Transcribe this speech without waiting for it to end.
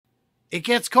It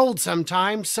gets cold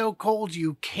sometimes, so cold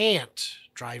you can't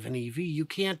drive an EV. You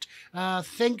can't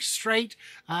think straight,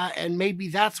 and maybe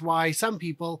that's why some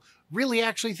people really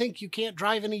actually think you can't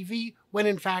drive an EV when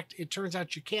in fact it turns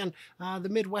out you can. The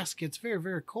Midwest gets very,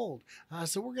 very cold.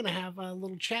 So we're going to have a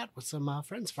little chat with some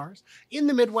friends of ours in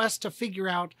the Midwest to figure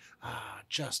out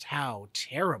just how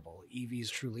terrible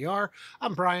EVs truly are.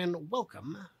 I'm Brian.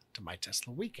 Welcome to my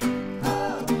Tesla Weekend.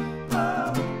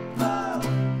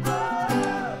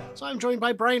 So I'm joined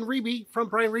by Brian Reeby from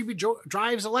Brian Reeby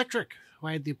Drives Electric, who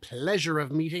I had the pleasure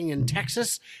of meeting in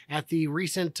Texas at the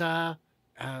recent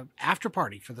after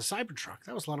party for the Cybertruck.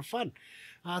 That was a lot of fun.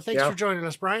 Thanks for joining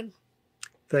us, Brian.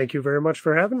 Thank you very much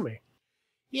for having me.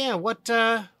 Yeah, what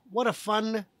a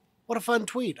fun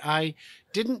tweet. I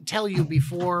didn't tell you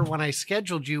before when I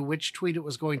scheduled you which tweet it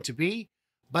was going to be,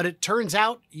 but it turns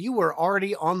out you were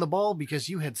already on the ball because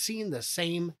you had seen the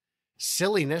same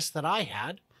silliness that I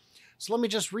had. So let me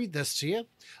just read this to you.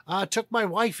 Took my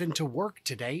wife into work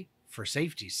today for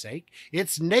safety's sake.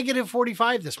 It's negative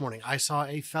 45 this morning. I saw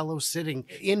a fellow sitting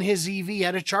in his EV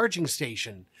at a charging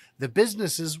station. The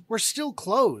businesses were still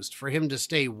closed for him to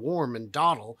stay warm and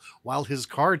dawdle while his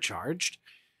car charged.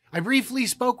 I briefly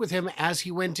spoke with him as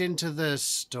he went into the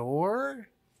store.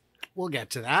 We'll get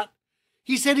to that.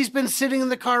 He said he's been sitting in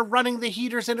the car running the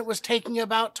heaters and it was taking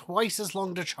about twice as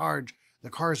long to charge. The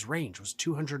car's range was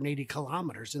 280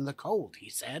 kilometers in the cold, he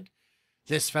said.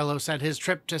 This fellow said his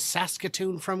trip to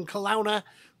Saskatoon from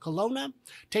Kelowna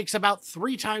takes about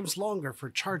 3 times longer for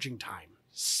charging time,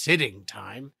 sitting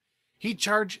time. His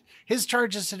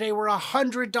charges today were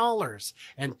 $100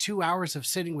 and 2 hours of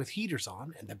sitting with heaters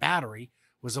on, and the battery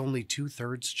was only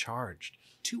 2/3 charged.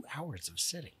 2 hours of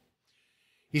sitting.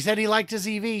 He said he liked his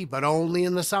EV, but only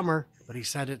in the summer. But he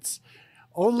said it's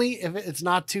only if it's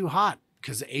not too hot,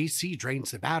 because AC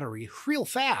drains the battery real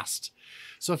fast.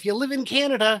 So if you live in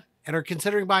Canada and are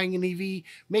considering buying an EV,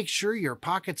 make sure your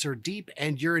pockets are deep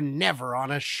and you're never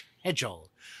on a schedule.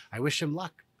 I wish him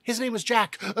luck. His name was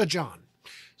John.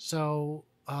 So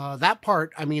that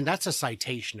part, I mean, that's a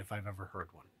citation if I've ever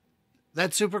heard one.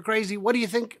 That's super crazy. What do you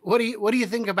think? What do you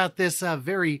think about this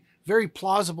very, very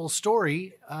plausible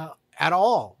story at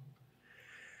all?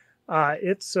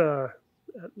 That's a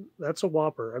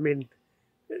whopper. I mean,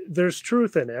 there's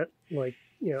truth in it, like,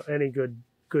 any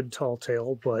good tall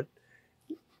tale, but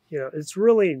it's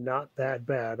really not that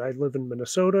bad. I live in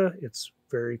Minnesota. It's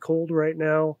very cold right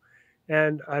now,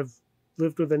 and I've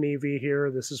lived with an EV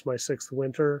here. This is my 6th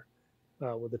winter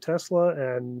with a Tesla,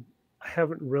 and I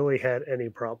haven't really had any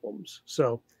problems.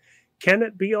 So can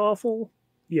it be awful?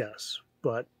 Yes,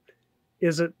 but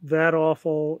is it that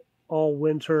awful all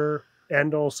winter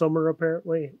and all summer?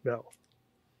 Apparently,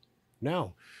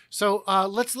 no. So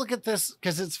let's look at this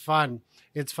because it's fun.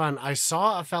 It's fun. I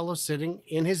saw a fellow sitting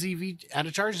in his EV at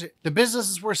a charge. The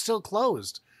businesses were still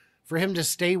closed for him to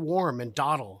stay warm and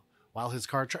dawdle while his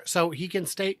car charged. So he can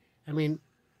stay. I mean,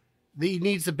 he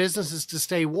needs the businesses to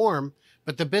stay warm,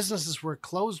 but the businesses were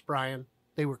closed, Brian.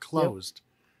 They were closed.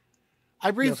 Yep.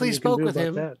 I briefly spoke with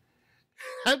him.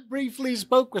 I briefly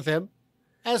spoke with him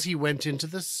as he went into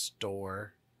the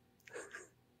store.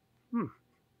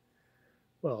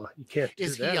 Well, you can't do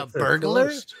Is that. He a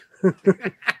burglar?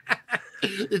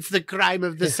 It's the crime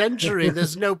of the century.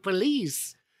 There's no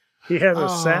police. He had a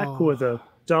sack with a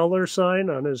 $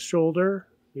 sign on his shoulder.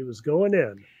 He was going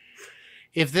in.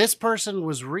 If this person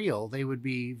was real, they would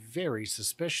be very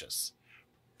suspicious.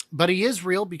 But he is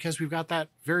real because we've got that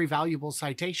very valuable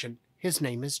citation. His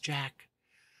name is Jack.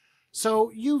 So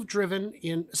you've driven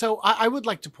in. So I would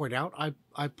like to point out,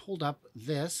 I pulled up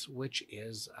this, which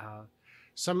is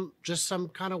some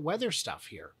kind of weather stuff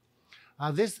here.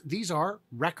 These are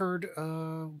record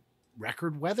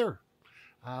weather.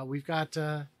 We've got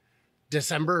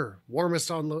December,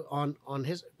 warmest on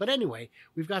his. But anyway,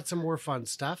 we've got some more fun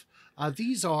stuff.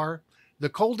 These are the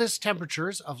coldest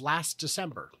temperatures of last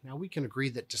December. Now we can agree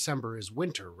that December is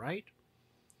winter, right?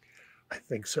 I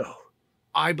think so.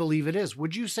 I believe it is.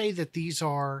 Would you say that these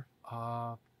are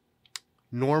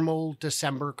normal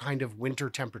December kind of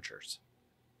winter temperatures?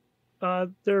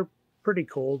 They're pretty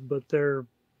cold, but they're,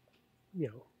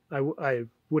 I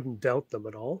wouldn't doubt them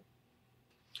at all.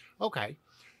 Okay.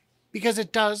 Because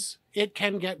it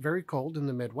can get very cold in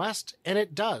the Midwest, and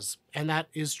it does. And that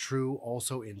is true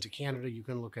also into Canada. You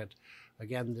can look at,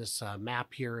 again, this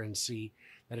map here and see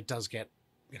that it does get,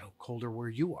 colder where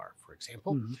you are, for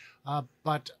example. Mm-hmm.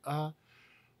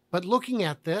 But looking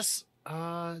at this,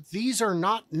 these are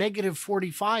not negative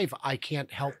 45, I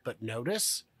can't help but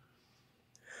notice.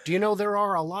 Do you know there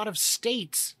are a lot of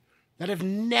states that have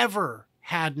never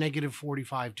had negative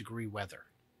 45 degree weather?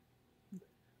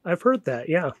 I've heard that,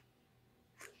 yeah.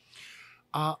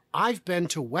 I've been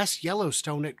to West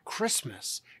Yellowstone at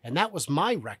Christmas, and that was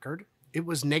my record. It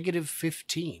was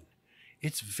 -15.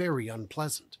 It's very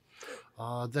unpleasant.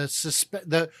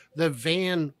 The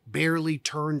van barely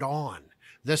turned on.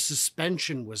 The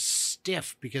suspension was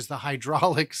stiff because the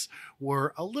hydraulics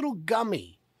were a little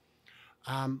gummy.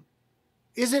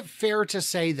 Is it fair to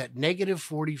say that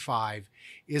 -45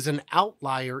 is an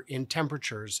outlier in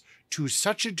temperatures to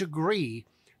such a degree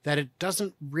that it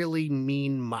doesn't really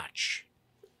mean much?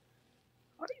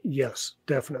 Yes,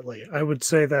 definitely. I would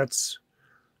say that's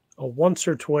a once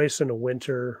or twice in a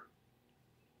winter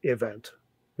event,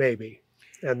 maybe.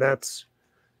 And that's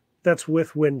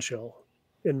with wind chill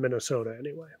in Minnesota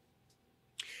anyway.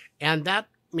 And that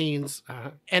means,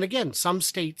 and again,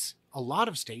 a lot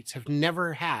of states have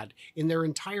never had in their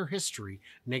entire history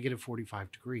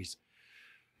 -45 degrees.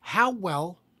 How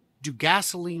well do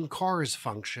gasoline cars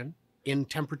function in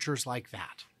temperatures like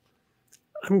that?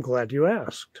 I'm glad you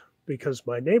asked because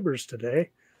my neighbors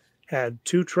today had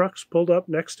two trucks pulled up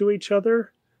next to each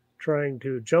other trying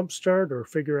to jumpstart or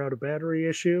figure out a battery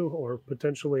issue or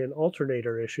potentially an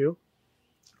alternator issue.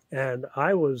 And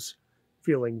I was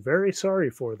feeling very sorry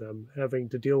for them having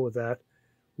to deal with that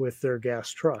with their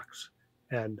gas trucks.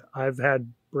 And I've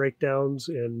had breakdowns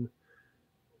in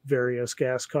various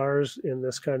gas cars in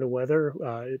this kind of weather.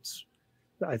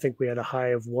 I think we had a high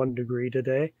of 1 degree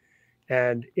today.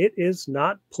 And it is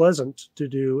not pleasant to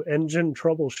do engine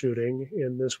troubleshooting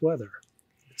in this weather.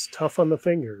 It's tough on the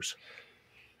fingers.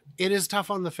 It is tough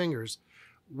on the fingers.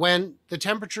 When the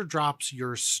temperature drops,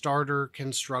 your starter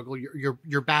can struggle,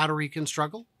 your battery can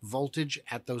struggle. Voltage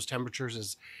at those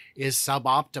temperatures is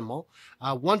suboptimal.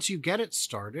 Once you get it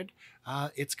started,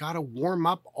 it's got to warm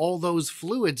up all those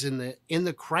fluids in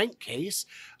the crankcase,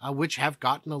 which have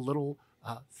gotten a little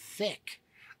thick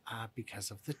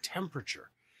because of the temperature.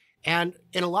 And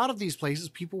in a lot of these places,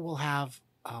 people will have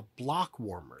block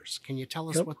warmers. Can you tell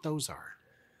us what those are?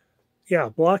 Yeah,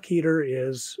 block heater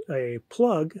is a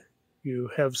plug you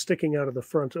have sticking out of the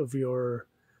front of your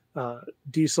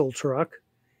diesel truck.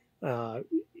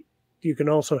 You can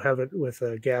also have it with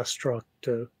a gas truck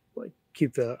to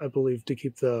keep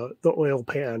the oil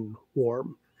pan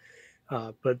warm.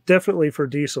 But definitely for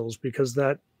diesels, because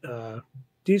that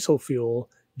diesel fuel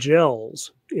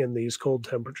gels in these cold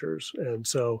temperatures. And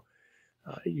so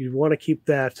you want to keep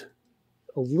that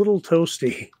a little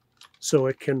toasty so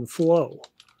it can flow.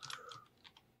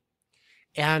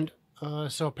 And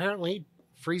so apparently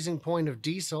freezing point of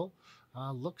diesel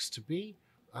looks to be,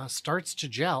 starts to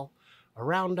gel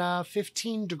around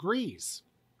 15 degrees.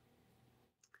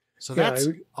 So that's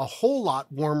a whole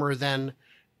lot warmer than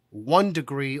 1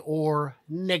 degree or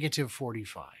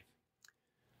 -45.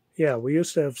 Yeah, we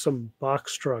used to have some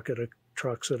box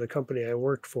trucks at a company I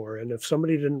worked for, and if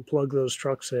somebody didn't plug those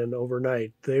trucks in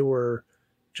overnight, they were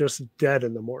just dead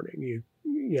in the morning.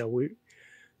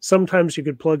 Sometimes you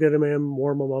could plug them in,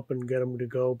 warm them up, and get them to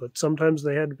go, but sometimes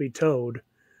they had to be towed,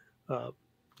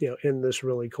 in this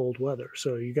really cold weather.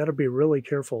 So you got to be really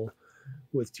careful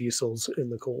with diesels in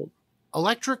the cold.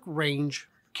 Electric range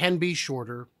can be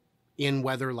shorter in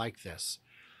weather like this.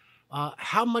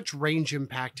 How much range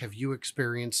impact have you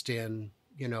experienced in,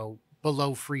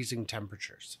 below freezing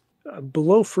temperatures?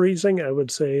 Below freezing, I would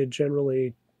say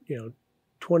generally,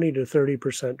 20 to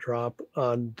 30% drop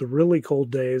on the really cold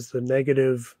days, the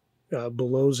negative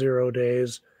below 0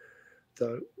 days.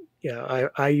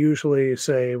 I usually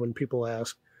say when people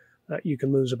ask, you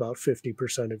can lose about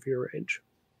 50% of your range.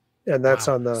 And that's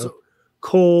on the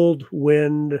cold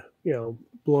wind,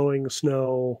 blowing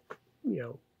snow,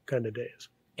 kind of days.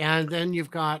 And then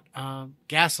you've got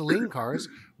gasoline cars,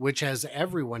 which, as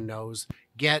everyone knows,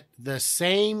 get the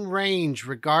same range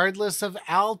regardless of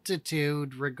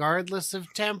altitude, regardless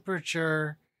of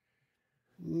temperature.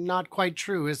 Not quite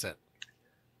true, is it?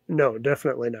 No,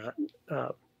 definitely not.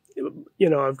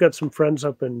 I've got some friends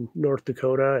up in North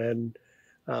Dakota, and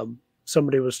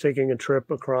somebody was taking a trip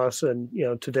across, and,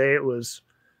 today it was,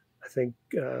 I think,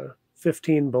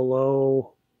 15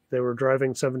 below. They were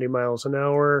driving 70 miles an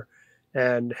hour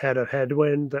and had a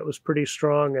headwind that was pretty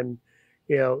strong. And,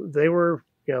 they were,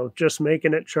 just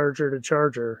making it charger to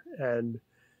charger, and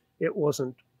it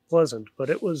wasn't pleasant, but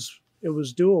it was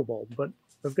doable. But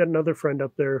I've got another friend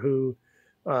up there who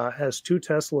has 2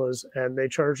 Teslas, and they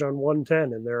charge on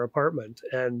 110 in their apartment,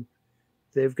 and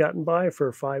they've gotten by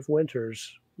for 5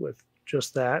 winters with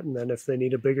just that. And then if they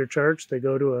need a bigger charge, they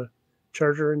go to a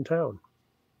charger in town.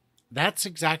 That's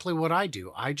exactly what I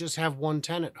do. I just have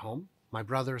 110 at home. My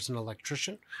brother's an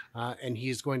electrician, and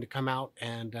he's going to come out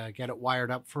and get it wired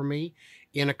up for me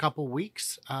in a couple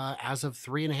weeks, as of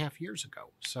 3.5 years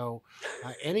ago. So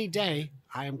any day,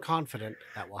 I am confident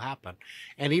that will happen.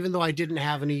 And even though I didn't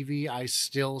have an EV, I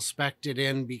still spec'd it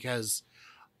in because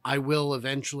I will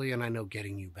eventually, and I know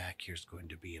getting you back here is going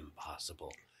to be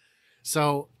impossible.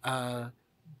 So,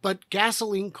 but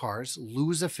gasoline cars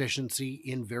lose efficiency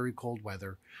in very cold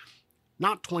weather.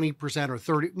 Not 20% or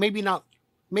 30, maybe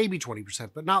 20%,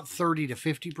 but not 30 to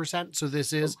 50%. So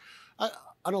this is an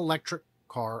electric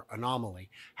car anomaly.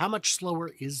 How much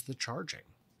slower is the charging?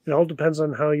 It all depends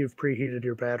on how you've preheated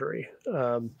your battery.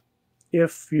 I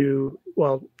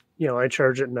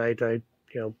charge at night. I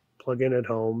plug in at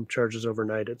home, charges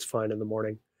overnight. It's fine in the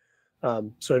morning.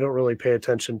 So I don't really pay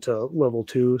attention to level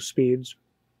 2 speeds.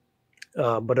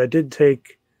 But I did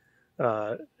take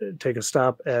a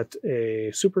stop at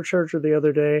a supercharger the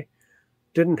other day.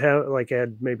 Didn't have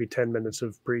had maybe 10 minutes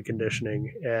of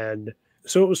preconditioning, and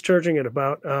so it was charging at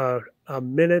about a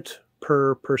minute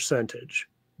per percentage,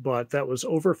 but that was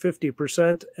over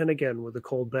 50%. And again, with a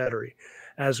cold battery,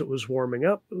 as it was warming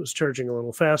up, it was charging a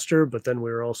little faster, but then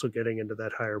we were also getting into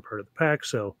that higher part of the pack.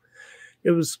 So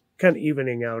it was kind of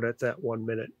evening out at that 1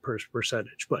 minute per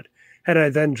percentage. But had I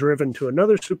then driven to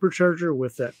another supercharger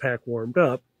with that pack warmed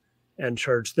up and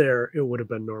charged there, it would have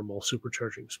been normal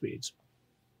supercharging speeds.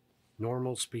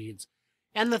 Normal speeds.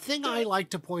 And the thing I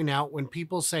like to point out when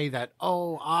people say that,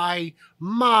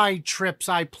 my trips,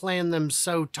 I plan them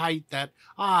so tight that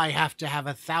I have to have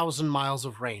 1,000 miles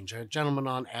of range. A gentleman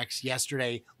on X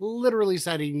yesterday literally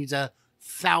said he needs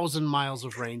 1,000 miles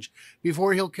of range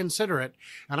before he'll consider it.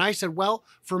 And I said, well,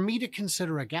 for me to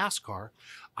consider a gas car,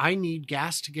 I need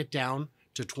gas to get down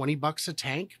to $20 a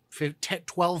tank,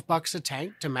 $12 a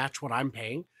tank to match what I'm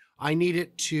paying. I need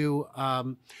it to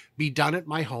be done at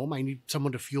my home. I need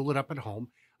someone to fuel it up at home.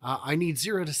 I need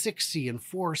 0 to 60 in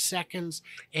 4 seconds,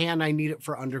 and I need it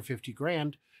for under 50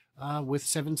 grand with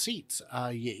 7 seats.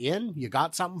 You in? You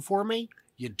got something for me?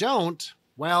 You don't?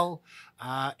 Well,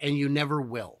 and you never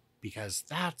will, because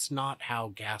that's not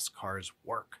how gas cars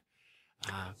work.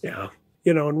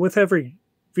 And with every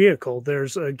vehicle,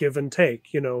 there's a give and take.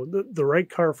 The right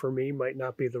car for me might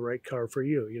not be the right car for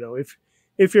you.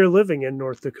 If you're living in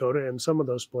North Dakota and some of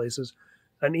those places,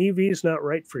 an EV is not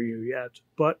right for you yet.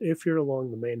 But if you're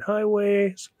along the main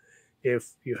highways,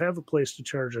 if you have a place to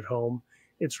charge at home,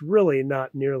 it's really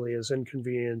not nearly as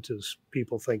inconvenient as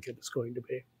people think it's going to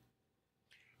be.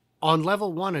 On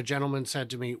level 1, a gentleman said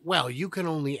to me, well, you can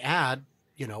only add,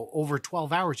 over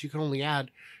 12 hours, you can only add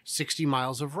 60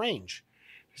 miles of range.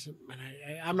 I said,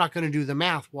 I'm not going to do the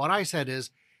math. What I said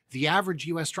is the average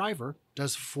U.S. driver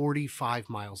does 45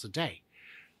 miles a day.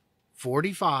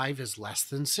 45 is less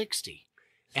than 60.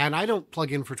 And I don't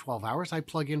plug in for 12 hours. I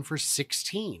plug in for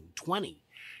 16, 20,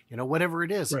 whatever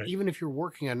it is. Right. Even if you're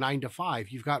working a 9 to 5,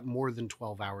 you've got more than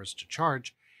 12 hours to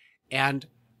charge. And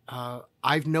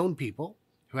I've known people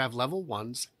who have level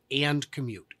 1s and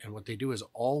commute. And what they do is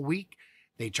all week,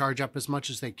 they charge up as much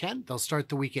as they can. They'll start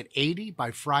the week at 80. By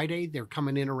Friday, they're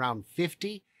coming in around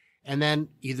 50. And then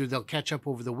either they'll catch up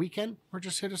over the weekend or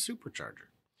just hit a supercharger.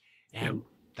 And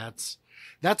that's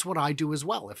what I do as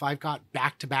well. If I've got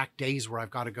back-to-back days where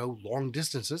I've got to go long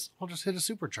distances, I'll just hit a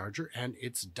supercharger and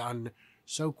it's done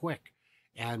so quick.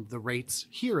 And the rates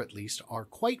here, at least, are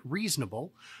quite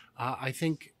reasonable. I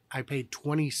think I paid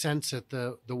 20 cents at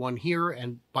the one here,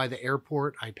 and by the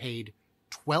airport, I paid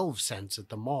 12 cents at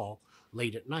the mall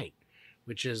late at night,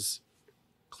 which is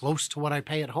close to what I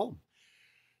pay at home.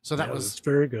 So that's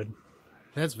very good.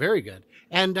 That's very good.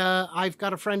 And I've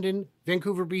got a friend in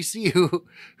Vancouver, BC,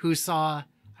 who saw,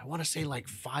 I want to say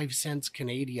 5 cents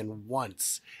Canadian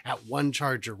once at one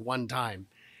charger one time.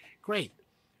 Great.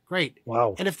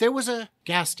 Wow. And if there was a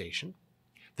gas station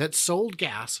that sold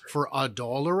gas for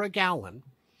 $1 a gallon,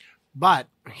 but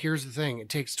here's the thing, it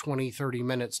takes 20, 30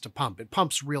 minutes to pump. It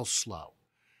pumps real slow.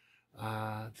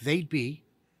 They'd be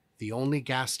the only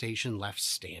gas station left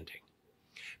standing.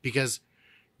 Because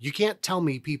you can't tell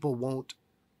me people won't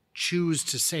choose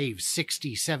to save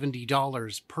 $60,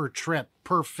 $70 per trip,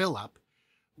 per fill-up,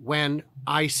 when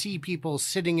I see people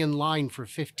sitting in line for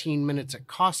 15 minutes at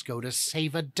Costco to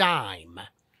save a dime.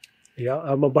 Yeah,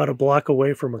 I'm about a block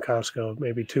away from a Costco,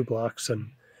 maybe 2 blocks.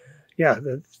 And yeah,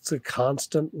 it's a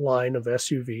constant line of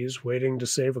SUVs waiting to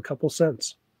save a couple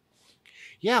cents.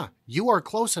 Yeah, you are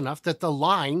close enough that the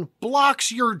line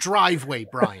blocks your driveway,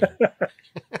 Brian.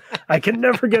 I can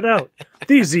never get out.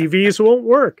 These EVs won't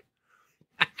work.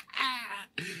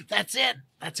 That's it.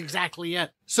 That's exactly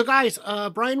it. So guys,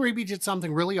 Brian Reby did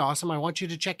something really awesome. I want you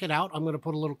to check it out. I'm going to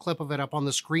put a little clip of it up on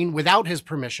the screen without his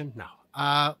permission.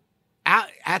 No.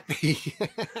 at the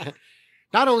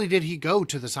not only did he go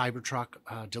to the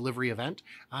Cybertruck delivery event,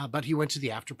 but he went to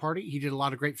the after party. He did a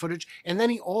lot of great footage. And then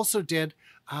he also did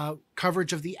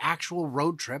coverage of the actual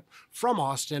road trip from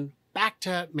Austin back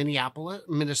to Minneapolis,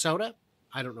 Minnesota.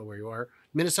 I don't know where you are.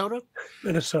 Minnesota?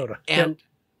 Minnesota. And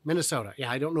Minnesota.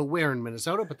 Yeah, I don't know where in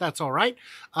Minnesota, but that's all right.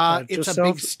 It's a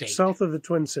big state. South of the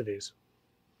Twin Cities.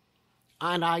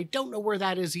 And I don't know where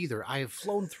that is either. I have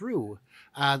flown through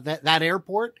that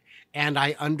airport, and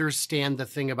I understand the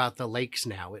thing about the lakes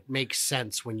now. It makes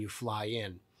sense when you fly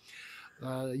in.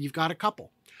 You've got a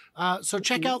couple. So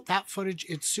check out that footage.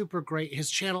 It's super great. His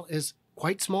channel is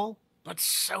quite small, but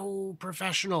so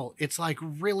professional. It's like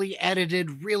really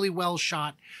edited, really well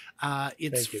shot.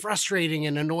 It's frustrating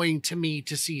and annoying to me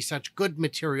to see such good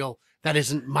material that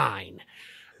isn't mine.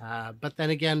 But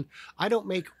then again, I don't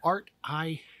make art.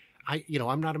 I'm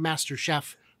not a master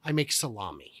chef. I make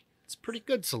salami. It's pretty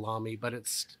good salami, but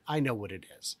I know what it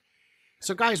is.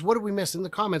 So guys, what did we miss in the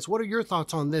comments? What are your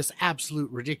thoughts on this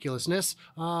absolute ridiculousness?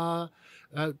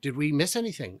 Did we miss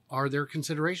anything? Are there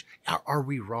considerations? Are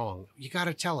we wrong? You got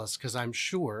to tell us, because I'm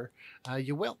sure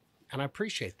you will. And I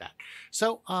appreciate that.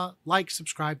 So like,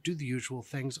 subscribe, do the usual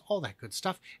things, all that good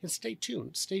stuff. And stay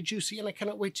tuned, stay juicy. And I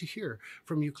cannot wait to hear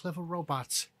from you clever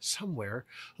robots somewhere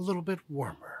a little bit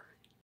warmer.